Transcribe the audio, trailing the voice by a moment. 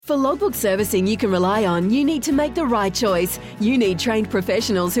For logbook servicing you can rely on, you need to make the right choice. You need trained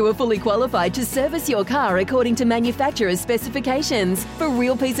professionals who are fully qualified to service your car according to manufacturer's specifications. For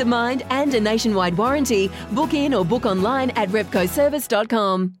real peace of mind and a nationwide warranty, book in or book online at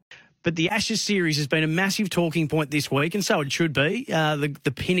repcoservice.com. But the Ashes series has been a massive talking point this week, and so it should be.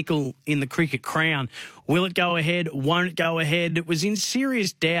 The pinnacle in the cricket crown. Will it go ahead? Won't it go ahead? It was in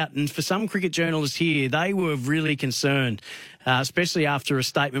serious doubt, and for some cricket journalists here, they were really concerned, especially after a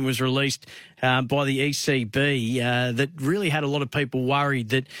statement was released by the ECB that really had a lot of people worried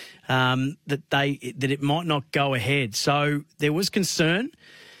that it might not go ahead. So there was concern.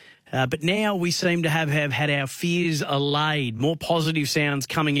 But now we seem to have had our fears allayed, more positive sounds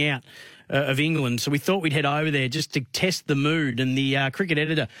coming out of England. So we thought we'd head over there just to test the mood. And the cricket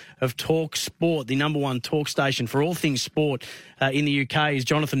editor of talkSPORT, the number one talk station for all things sport in the UK, is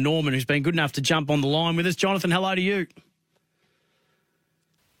Jonathan Norman, who's been good enough to jump on the line with us. Jonathan, hello to you.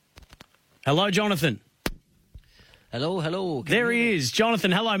 Hello, Jonathan. Hello. There he is.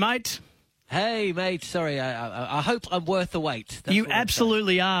 Jonathan, hello, mate. Hey, mate. Sorry, I hope I'm worth the wait. That's you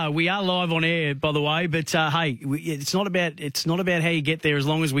absolutely are. We are live on air, by the way. But hey, it's not about how you get there, as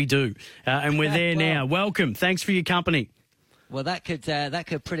long as we do. And we're there now. Welcome. Thanks for your company. Well, that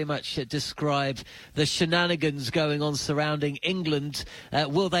could pretty much describe the shenanigans going on surrounding England.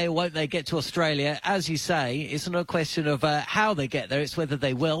 Will they or won't they get to Australia? As you say, it's not a question of how they get there, it's whether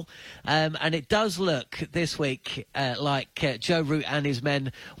they will. And it does look this week like Joe Root and his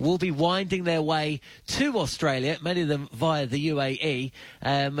men will be winding their way to Australia, many of them via the UAE,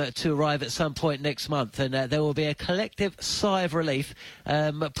 to arrive at some point next month. And there will be a collective sigh of relief,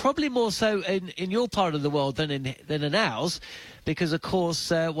 probably more so in your part of the world than in ours. Because, of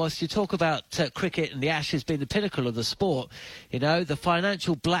course, whilst you talk about cricket and the Ashes being the pinnacle of the sport, you know, the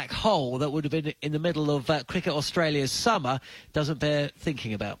financial black hole that would have been in the middle of Cricket Australia's summer doesn't bear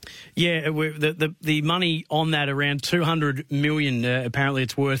thinking about. Yeah, the money on that, around $200 million, apparently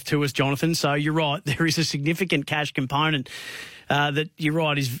it's worth to us, Jonathan. So you're right, there is a significant cash component that, you're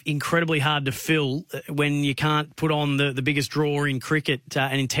right, is incredibly hard to fill when you can't put on the biggest draw in cricket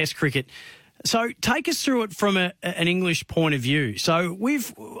and in Test cricket. So take us through it from an English point of view. So we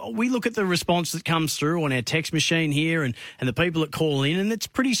look at the response that comes through on our text machine here and the people that call in, and it's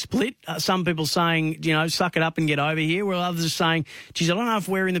pretty split. Some people saying, you know, suck it up and get over here, while others are saying, geez, I don't know if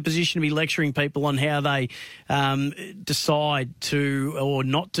we're in the position to be lecturing people on how they decide to or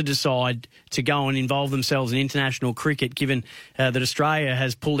not to decide to go and involve themselves in international cricket, given that Australia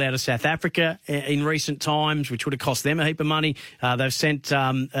has pulled out of South Africa in recent times, which would have cost them a heap of money. They've sent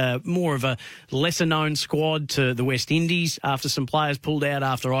more of a lesser-known squad to the West Indies after some players pulled out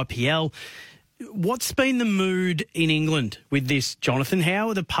after IPL. What's been the mood in England with this, Jonathan? How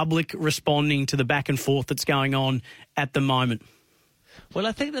are the public responding to the back and forth that's going on at the moment? Well,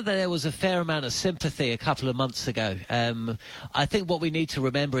 I think that there was a fair amount of sympathy a couple of months ago. I think what we need to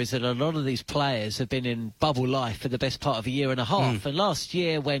remember is that a lot of these players have been in bubble life for the best part of a year and a half. And last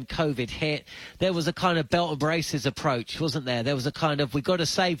year when COVID hit, there was a kind of belt and braces approach, wasn't there? There was a kind of, we've got to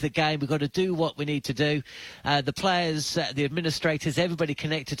save the game, we've got to do what we need to do. The players, the administrators, everybody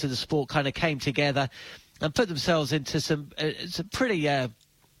connected to the sport kind of came together and put themselves into some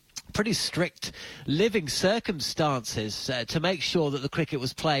pretty strict living circumstances to make sure that the cricket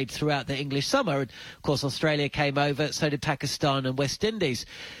was played throughout the English summer. And, of course, Australia came over, so did Pakistan and West Indies.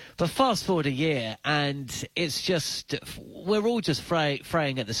 But fast forward a year, and it's just, we're all just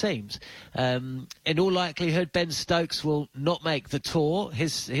fraying at the seams. In all likelihood, Ben Stokes will not make the tour.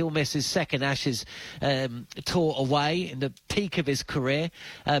 He'll miss his second Ashes tour away in the peak of his career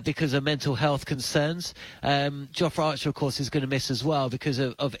because of mental health concerns. Jofra Archer, of course, is going to miss as well because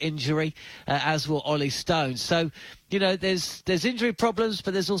of injury, as will Ollie Stone. So, you know, there's injury problems,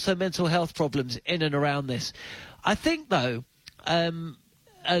 but there's also mental health problems in and around this. I think, though,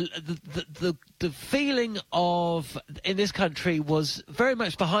 the feeling of in this country was very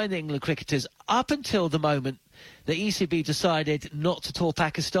much behind the England cricketers up until the moment the ECB decided not to tour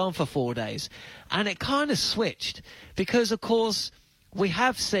Pakistan for 4 days. And it kind of switched because, of course, we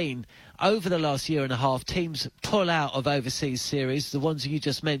have seen over the last year and a half teams pull out of overseas series, the ones you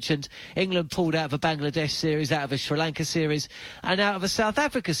just mentioned. England pulled out of a Bangladesh series, out of a Sri Lanka series, and out of a South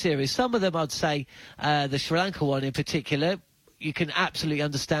Africa series. Some of them, I'd say, the Sri Lanka one in particular, you can absolutely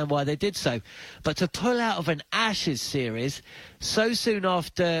understand why they did so. But to pull out of an Ashes series so soon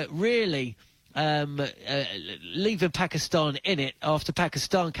after really leaving Pakistan in it, after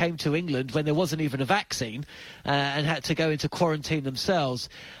Pakistan came to England when there wasn't even a vaccine and had to go into quarantine themselves,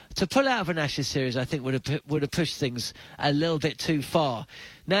 to pull out of an Ashes series, I think would have pushed things a little bit too far.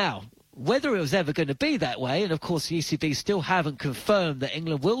 Now, whether it was ever going to be that way, and of course the ECB still haven't confirmed that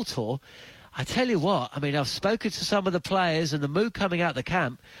England will tour. I tell you what, I mean, I've spoken to some of the players and the mood coming out the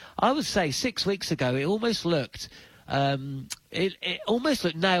camp. I would say 6 weeks ago, it almost looked nailed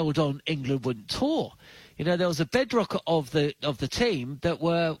on England wouldn't tour. You know, there was a bedrock of the team that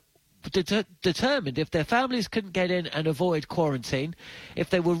were determined if their families couldn't get in and avoid quarantine, if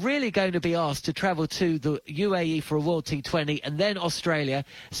they were really going to be asked to travel to the UAE for a World T20 and then Australia,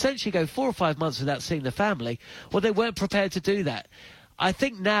 essentially go 4 or 5 months without seeing the family, well, they weren't prepared to do that. I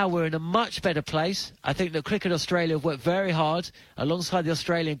think now we're in a much better place. I think that Cricket Australia have worked very hard alongside the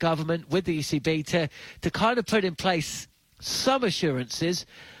Australian government with the ECB to kind of put in place some assurances.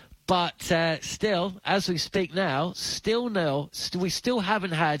 But still, as we speak now, we still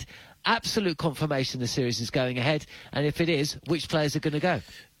haven't had absolute confirmation the series is going ahead. And if it is, which players are going to go?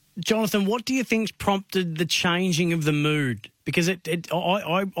 Jonathan, what do you think's prompted the changing of the mood? Because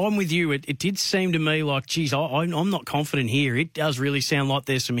I'm with you. It did seem to me like, geez, I'm not confident here. It does really sound like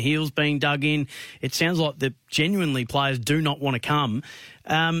there's some heels being dug in. It sounds like that genuinely players do not want to come.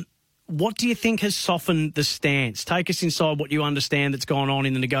 What do you think has softened the stance? Take us inside what you understand that's gone on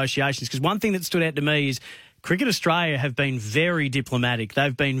in the negotiations. Because one thing that stood out to me is Cricket Australia have been very diplomatic.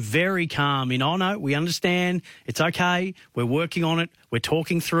 They've been very calm in, oh, no, we understand, it's okay, we're working on it, we're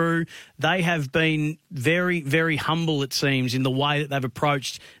talking through. They have been very, very humble, it seems, in the way that they've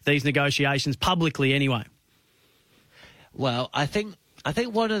approached these negotiations, publicly anyway. Well, I think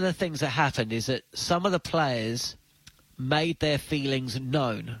one of the things that happened is that some of the players made their feelings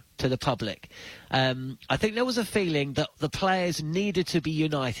known to the public. I think there was a feeling that the players needed to be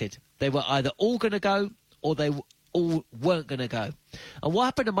united. They were either all going to go or they all weren't going to go. And what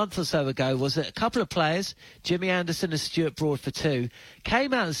happened a month or so ago was that a couple of players, Jimmy Anderson and Stuart Broad for two,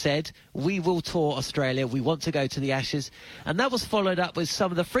 came out and said, we will tour Australia, we want to go to the Ashes. And that was followed up with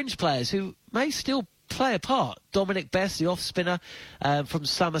some of the fringe players who may still play a part. Dominic Bess, the off-spinner from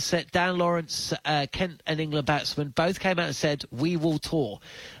Somerset, Dan Lawrence, Kent and England batsman, both came out and said, we will tour.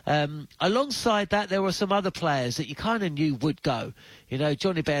 Alongside that, there were some other players that you kind of knew would go. You know,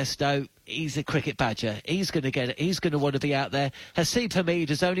 Johnny Bairstow, he's a cricket badger. He's going to get it. He's going to want to be out there. Haseeb Hameed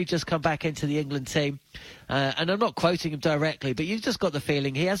has only just come back into the England team. And I'm not quoting him directly, but you've just got the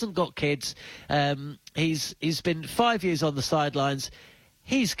feeling he hasn't got kids. He's been 5 years on the sidelines.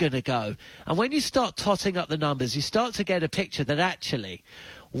 He's going to go. And when you start totting up the numbers, you start to get a picture that actually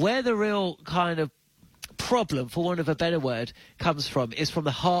where the real kind of problem, for want of a better word, comes from is from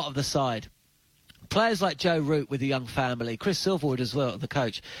the heart of the side. Players like Joe Root with a young family, Chris Silverwood as well, the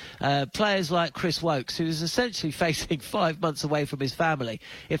coach. Players like Chris Wokes, who is essentially facing 5 months away from his family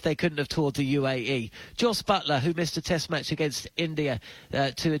if they couldn't have toured the UAE. Jos Buttler, who missed a test match against India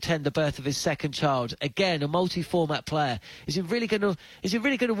to attend the birth of his second child. Again, a multi-format player. Is he really going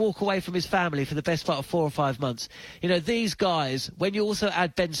to walk away from his family for the best part of 4 or 5 months? You know, these guys, when you also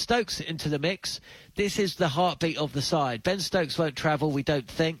add Ben Stokes into the mix, this is the heartbeat of the side. Ben Stokes won't travel, we don't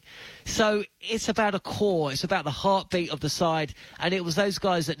think. So it's about a core. It's about the heartbeat of the side. And it was those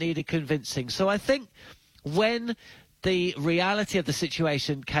guys that needed convincing. So I think when the reality of the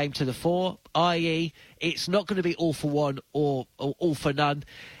situation came to the fore, i.e. it's not going to be all for one or all for none,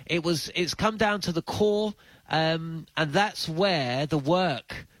 it's come down to the core. And that's where the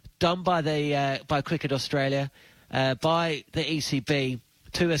work done by Cricket Australia, by the ECB,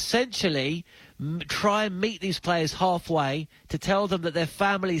 to essentially try and meet these players halfway, to tell them that their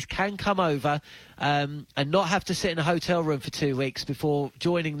families can come over and not have to sit in a hotel room for 2 weeks before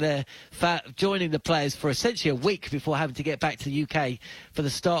joining the players for essentially a week before having to get back to the UK for the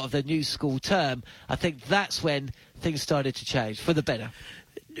start of the new school term. I think that's when things started to change for the better.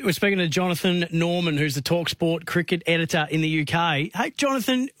 We're speaking to Jonathan Norman, who's the talkSPORT cricket editor in the UK. Hey,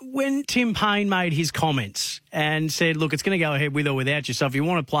 Jonathan, when Tim Paine made his comments and said, look, it's going to go ahead with or without you, so if you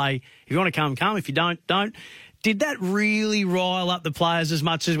want to play, if you want to come, come. If you don't, don't. Did that really rile up the players as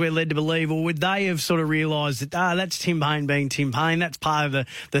much as we're led to believe, or would they have sort of realised that, that's Tim Paine being Tim Paine, that's part of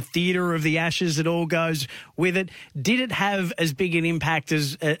the theatre of the Ashes that all goes with it? Did it have as big an impact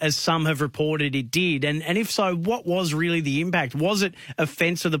as some have reported it did? And if so, what was really the impact? Was it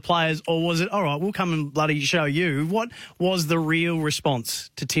offence of the players, or was it, all right, we'll come and bloody show you? What was the real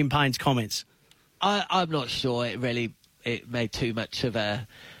response to Tim Paine's comments? I'm not sure it made too much of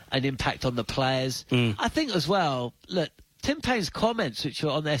an impact on the players. I think as well, look, Tim Paine's comments, which were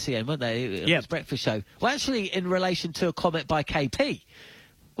on the SEN, weren't they? His breakfast show, were actually in relation to a comment by KP.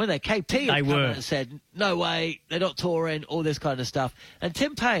 When KP had come out and said, no way, they're not touring, all this kind of stuff. And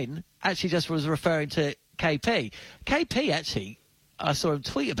Tim Paine actually just was referring to KP. KP actually, I saw him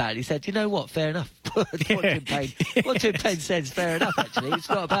tweet about it. He said, "You know what? Fair enough. What Tim Payne said is fair enough. Actually, it's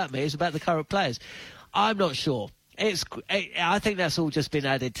not about me. It's about the current players." I'm not sure. I think that's all just been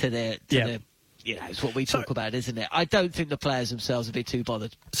added to the. It's what we talk about, isn't it? I don't think the players themselves would be too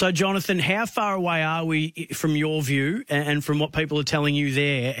bothered. So, Jonathan, how far away are we from your view and from what people are telling you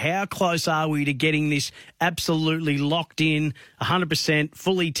there? How close are we to getting this absolutely locked in, 100%,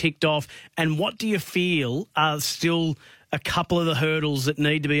 fully ticked off? And what do you feel are still a couple of the hurdles that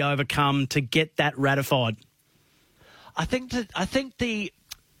need to be overcome to get that ratified? I think the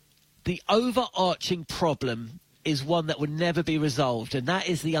overarching problem is one that would never be resolved, and that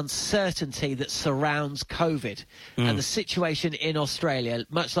is the uncertainty that surrounds COVID and the situation in Australia,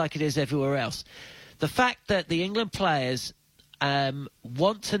 much like it is everywhere else. The fact that the England players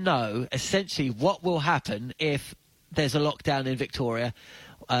want to know essentially what will happen if there's a lockdown in Victoria.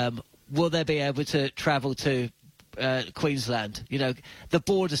 Will they be able to travel to Queensland? You know, the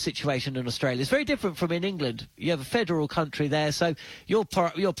border situation in Australia is very different from in England. You have a federal country there, so your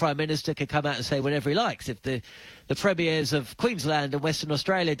Prime Minister can come out and say whatever he likes. If the premiers of Queensland and Western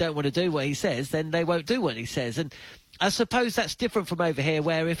Australia don't want to do what he says, then they won't do what he says. And I suppose that's different from over here,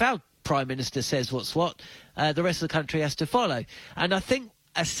 where if our Prime Minister says what's what, the rest of the country has to follow. And I think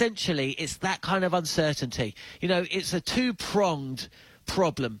essentially it's that kind of uncertainty. You know, it's a two-pronged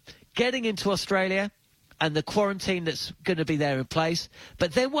problem. Getting into Australia and the quarantine that's going to be there in place.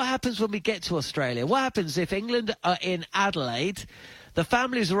 But then what happens when we get to Australia? What happens if England are in Adelaide, the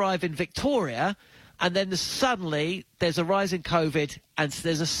families arrive in Victoria, and then suddenly there's a rise in COVID and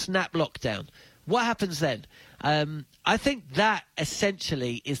there's a snap lockdown? What happens then? I think that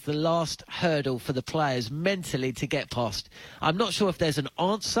essentially is the last hurdle for the players mentally to get past. I'm not sure if there's an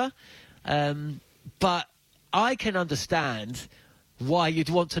answer, but I can understand why you'd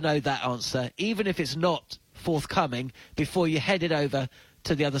want to know that answer, even if it's not forthcoming, before you headed over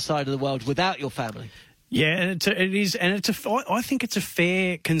to the other side of the world without your family. Yeah, and it is, and I think it's a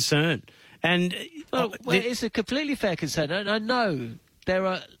fair concern. And it's a completely fair concern. And I know there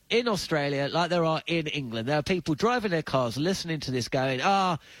are in Australia, like there are in England, there are people driving their cars, listening to this, going,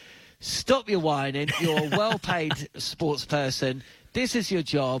 stop your whining. You're a well-paid sports person. This is your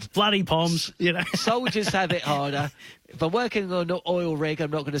job. Bloody Poms, you know. Soldiers have it harder. If I'm working on an oil rig,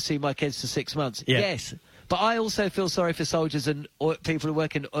 I'm not going to see my kids for 6 months. Yeah. Yes. But I also feel sorry for soldiers and people who are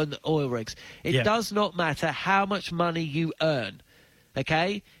working on oil rigs. It does not matter how much money you earn,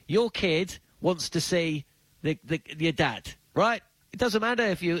 okay? Your kid wants to see your dad, right? It doesn't matter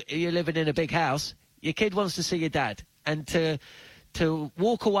if you're living in a big house. Your kid wants to see your dad. And to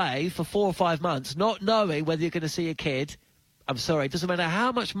walk away for 4 or 5 months not knowing whether you're going to see your kid, I'm sorry, it doesn't matter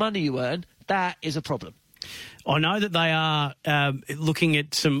how much money you earn, that is a problem. I know that they are looking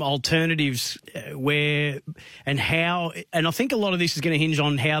at some alternatives and I think a lot of this is going to hinge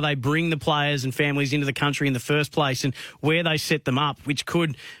on how they bring the players and families into the country in the first place and where they set them up, which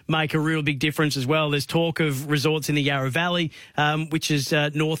could make a real big difference as well. There's talk of resorts in the Yarra Valley, which is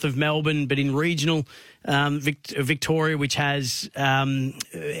north of Melbourne, but in regional Victoria, which has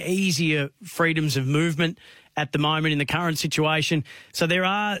easier freedoms of movement at the moment in the current situation. So there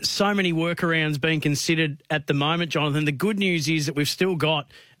are so many workarounds being considered at the moment, Jonathan. The good news is that we've still got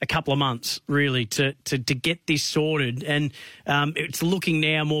a couple of months, really, to get this sorted. And it's looking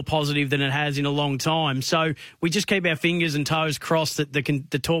now more positive than it has in a long time. So we just keep our fingers and toes crossed that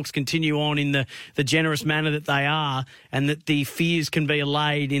the talks continue on in the generous manner that they are and that the fears can be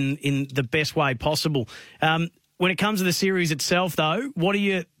allayed in the best way possible. When it comes to the series itself, though, what are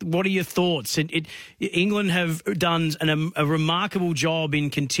your thoughts? England have done a remarkable job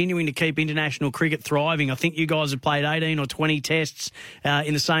in continuing to keep international cricket thriving. I think you guys have played 18 or 20 tests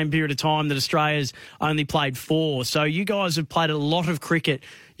in the same period of time that Australia's only played 4. So you guys have played a lot of cricket.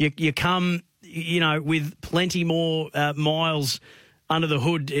 You come, with plenty more miles under the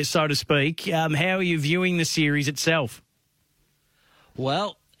hood, so to speak. How are you viewing the series itself?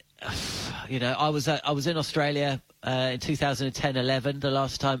 Well, I was in Australia in 2010-11, the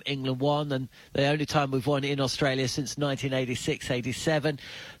last time England won, and the only time we've won in Australia since 1986-87.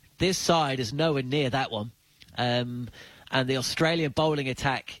 This side is nowhere near that one. And the Australian bowling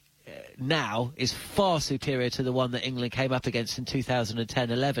attack now is far superior to the one that England came up against in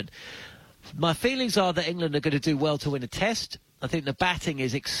 2010-11. My feelings are that England are going to do well to win a test. I think the batting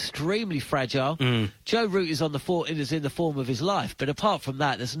is extremely fragile. Joe Root is in the form of his life, but apart from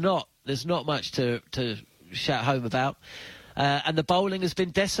that, there's not much to shout home about. And the bowling has been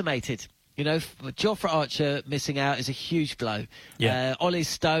decimated. Jofra Archer missing out is a huge blow. Yeah. Ollie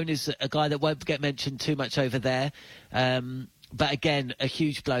Stone is a guy that won't get mentioned too much over there. But again, a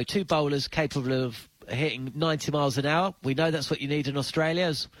huge blow. 2 bowlers capable of hitting 90 miles an hour. We know that's what you need in Australia,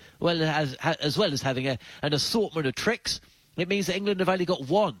 as well as having an assortment of tricks. It means that England have only got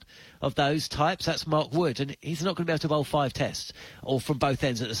one of those types. That's Mark Wood, and he's not going to be able to bowl 5 tests, or from both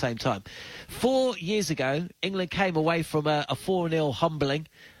ends at the same time. 4 years ago, England came away from a 4-0 humbling,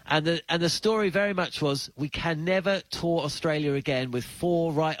 and the story very much was, we can never tour Australia again with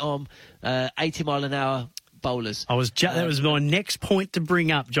 4 right-arm 80-mile-an-hour bowlers. That was my next point to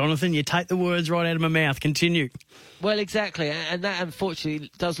bring up, Jonathan. You take the words right out of my mouth. Continue. Well, exactly, and that unfortunately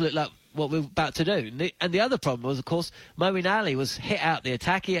does look like what we're about to do. And the other problem was, of course, Moeen Ali was hit out the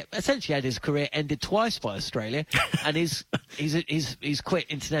attack. He essentially had his career ended twice by Australia, and he's quit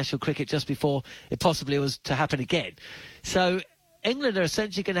international cricket just before it possibly was to happen again. So England are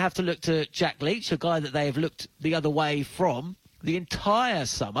essentially going to have to look to Jack Leach, a guy that they have looked the other way from the entire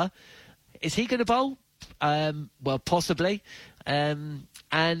summer. Is he going to bowl? Well, possibly. And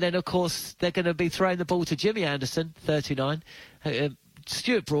then, of course, they're going to be throwing the ball to Jimmy Anderson, 39,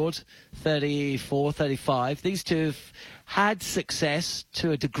 Stuart Broad, 34, 35. These two have had success to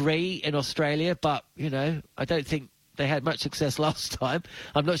a degree in Australia, but, I don't think they had much success last time.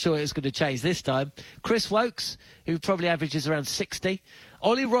 I'm not sure it's going to change this time. Chris Wokes, who probably averages around 60.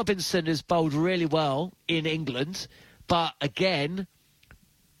 Ollie Robinson has bowled really well in England, but again,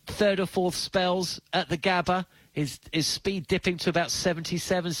 3rd or 4th spells at the Gabba, his speed dipping to about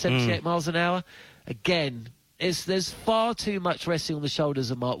 77, 78 miles an hour. Again, there's far too much resting on the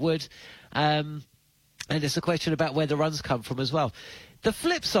shoulders of Mark Wood, and it's a question about where the runs come from as well. The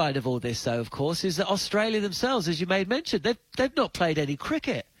flip side of all this, though, of course, is that Australia themselves, as you made mention, they've not played any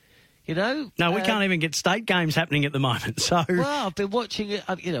cricket. No, we can't even get state games happening at the moment. So, well, I've been watching it.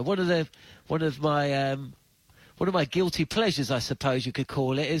 One of my guilty pleasures, I suppose you could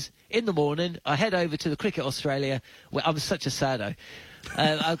call it, is in the morning I head over to the Cricket Australia. I'm such a saddo.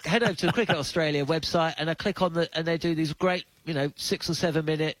 I head over to the Cricket Australia website and I click on and they do these great, 6 or 7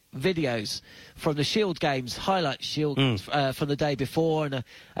 minute videos from the Shield games, highlight Shield from the day before, and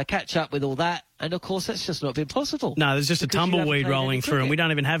I catch up with all that. And of course, that's just not been possible. No, there's just a tumbleweed rolling through, and we don't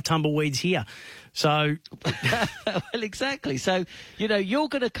even have tumbleweeds here. So, well, exactly. So, you're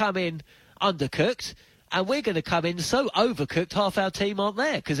going to come in undercooked. And we're going to come in so overcooked, half our team aren't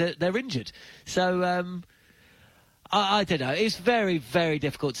there because they're injured. So, I don't know. It's very, very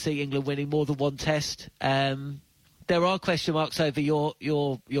difficult to see England winning more than one test. There are question marks over your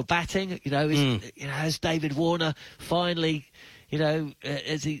batting. Has David Warner finally,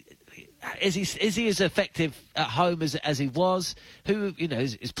 is he as effective at home as he was?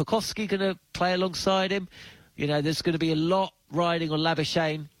 Is Pukowski going to play alongside him? There's going to be a lot riding on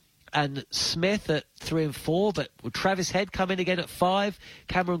Labuschagne and Smith at 3 and 4, but will Travis Head come in again at 5,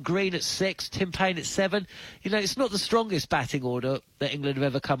 Cameron Green at 6, Tim Payne at 7? It's not the strongest batting order that England have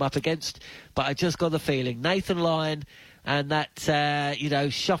ever come up against, but I just got the feeling Nathan Lyon and that,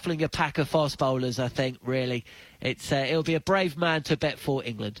 shuffling a pack of fast bowlers, I think, really, it'll be a brave man to bet for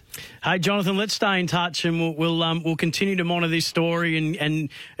England. Hey, Jonathan, let's stay in touch, and we'll continue to monitor this story, and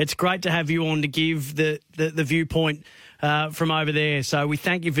it's great to have you on to give the viewpoint from over there. So we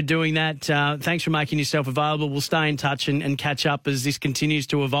thank you for doing that. Thanks for making yourself available. We'll stay in touch and catch up as this continues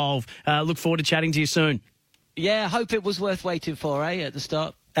to evolve. Look forward to chatting to you soon. Yeah, I hope it was worth waiting for, at the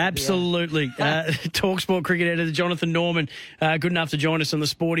start. Absolutely. talkSPORT cricket editor Jonathan Norman, good enough to join us on the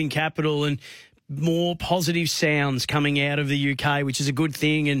Sporting Capital, and more positive sounds coming out of the UK, which is a good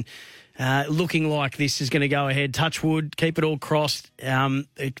thing, and looking like this is going to go ahead. Touch wood, keep it all crossed.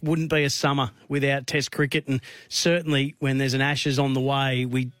 It wouldn't be a summer without Test cricket, and certainly when there's an Ashes on the way,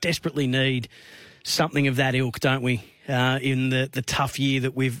 we desperately need something of that ilk, don't we? In the tough year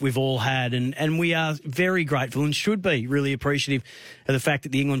that we've all had, and we are very grateful and should be really appreciative of the fact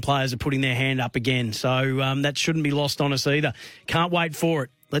that the England players are putting their hand up again. So that shouldn't be lost on us either. Can't wait for it.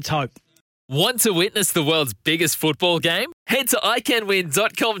 Let's hope. Want to witness the world's biggest football game? Head to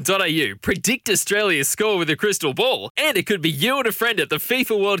iCanWin.com.au, predict Australia's score with a crystal ball, and it could be you and a friend at the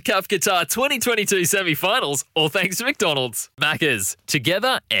FIFA World Cup Qatar 2022 semi-finals, all thanks to McDonald's. Maccas,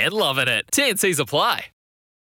 together and loving it. TNCs apply.